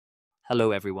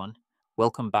Hello everyone,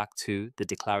 welcome back to the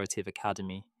Declarative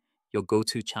Academy, your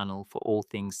go-to channel for all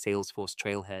things Salesforce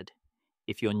Trailhead.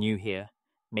 If you're new here,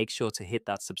 make sure to hit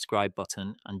that subscribe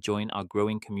button and join our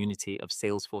growing community of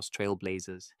Salesforce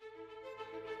Trailblazers.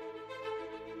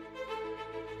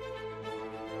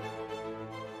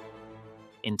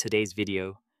 In today's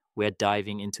video, we're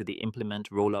diving into the Implement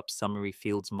Rollup Summary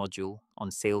Fields module on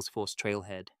Salesforce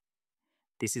Trailhead.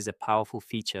 This is a powerful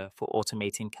feature for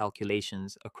automating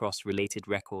calculations across related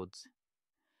records.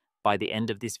 By the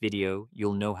end of this video,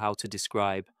 you'll know how to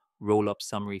describe roll-up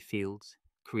summary fields,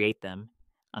 create them,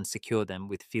 and secure them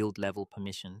with field-level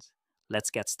permissions.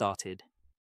 Let's get started.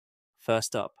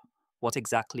 First up, what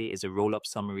exactly is a roll-up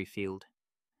summary field?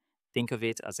 Think of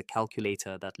it as a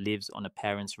calculator that lives on a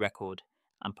parent's record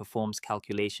and performs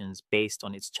calculations based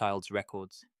on its child's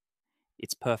records.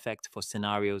 It's perfect for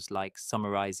scenarios like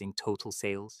summarizing total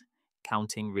sales,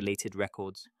 counting related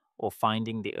records, or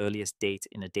finding the earliest date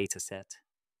in a dataset.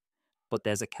 But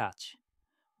there's a catch.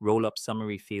 Roll-up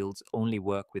summary fields only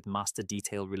work with master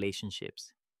detail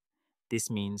relationships.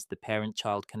 This means the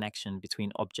parent-child connection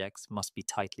between objects must be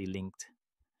tightly linked.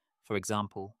 For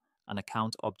example, an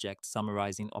account object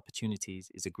summarizing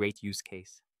opportunities is a great use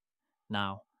case.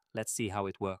 Now, let's see how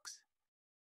it works.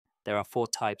 There are 4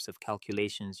 types of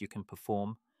calculations you can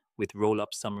perform with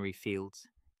roll-up summary fields.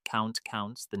 Count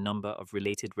counts the number of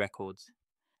related records.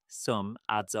 Sum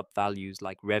adds up values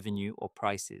like revenue or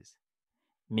prices.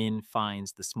 Min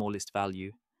finds the smallest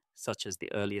value, such as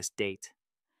the earliest date.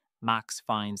 Max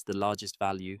finds the largest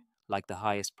value, like the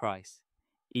highest price.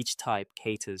 Each type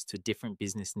caters to different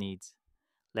business needs.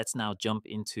 Let's now jump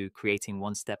into creating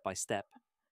one step by step.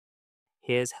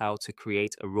 Here's how to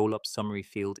create a roll-up summary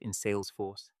field in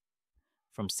Salesforce.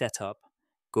 From Setup,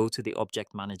 go to the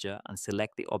Object Manager and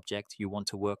select the object you want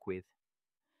to work with.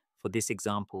 For this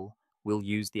example, we'll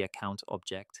use the Account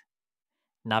object.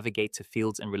 Navigate to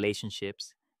Fields and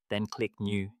Relationships, then click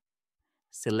New.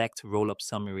 Select Rollup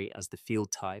Summary as the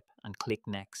field type and click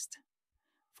Next.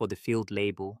 For the field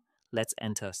label, let's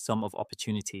enter Sum of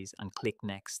Opportunities and click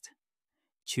Next.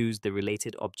 Choose the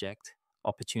related object,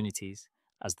 Opportunities,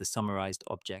 as the summarized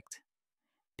object.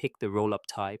 Pick the rollup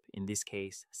type, in this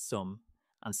case, Sum,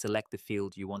 and select the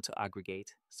field you want to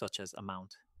aggregate, such as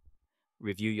Amount.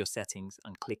 Review your settings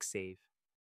and click Save.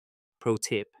 Pro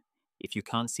tip: if you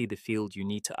can't see the field you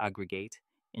need to aggregate,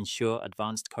 ensure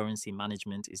Advanced Currency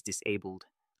Management is disabled,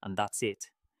 and that's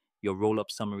it. Your roll-up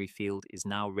summary field is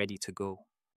now ready to go.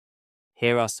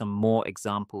 Here are some more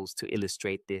examples to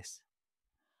illustrate this.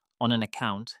 On an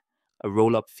account, a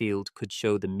roll-up field could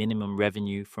show the minimum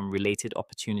revenue from related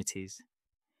opportunities.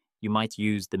 You might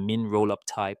use the min rollup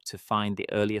type to find the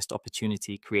earliest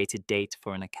opportunity created date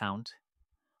for an account,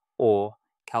 or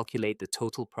calculate the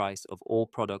total price of all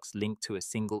products linked to a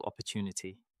single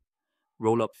opportunity.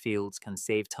 Rollup fields can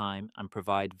save time and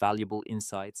provide valuable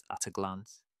insights at a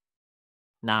glance.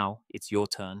 Now it's your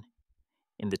turn.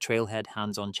 In the Trailhead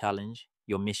Hands-On Challenge,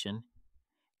 your mission: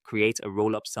 create a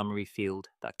rollup summary field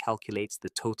that calculates the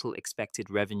total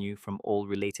expected revenue from all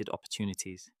related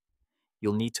opportunities.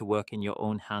 You'll need to work in your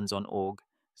own hands-on org,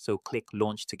 so click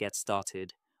Launch to get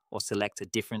started, or select a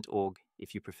different org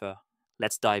if you prefer.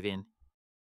 Let's dive in.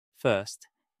 First,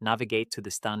 navigate to the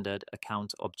standard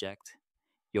Account object.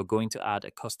 You're going to add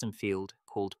a custom field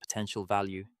called Potential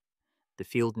Value. The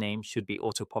field name should be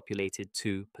auto-populated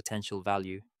to Potential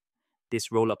Value.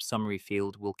 This roll-up summary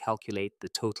field will calculate the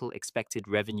total expected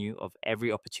revenue of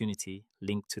every opportunity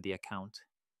linked to the account.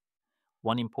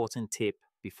 One important tip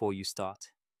before you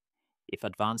start: if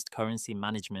Advanced Currency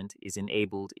Management is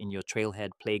enabled in your Trailhead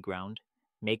playground,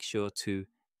 make sure to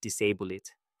disable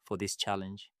it for this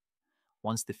challenge.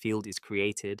 Once the field is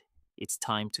created, it's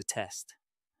time to test.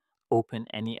 Open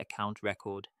any account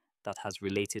record that has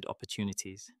related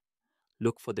opportunities.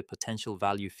 Look for the Potential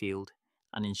Value field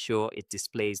and ensure it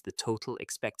displays the total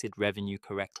expected revenue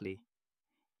correctly.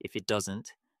 If it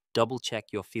doesn't, double-check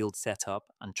your field setup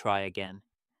and try again.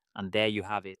 And there you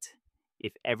have it.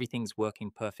 If everything's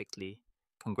working perfectly,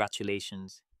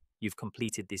 congratulations, you've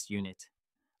completed this unit.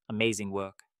 Amazing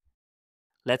work.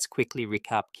 Let's quickly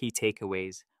recap key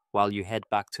takeaways while you head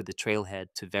back to the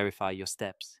Trailhead to verify your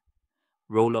steps.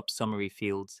 Roll-up summary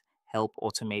fields help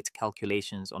automate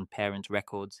calculations on parent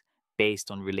records based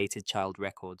on related child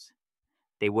records.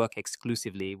 They work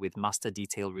exclusively with master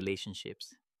detail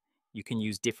relationships. You can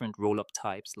use different roll-up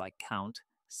types like count,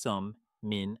 sum,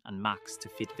 min, and max to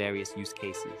fit various use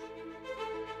cases.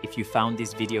 If you found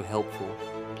this video helpful,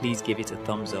 please give it a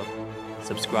thumbs up,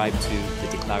 subscribe to the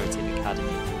Declarative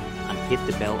Academy, and hit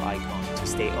the bell icon to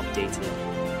stay updated.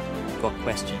 Got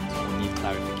questions or need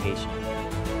clarification?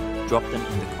 Drop them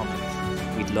in the comments.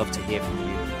 We'd love to hear from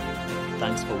you.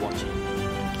 Thanks for watching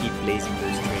and keep blazing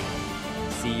those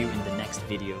trails. See you in the next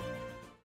video.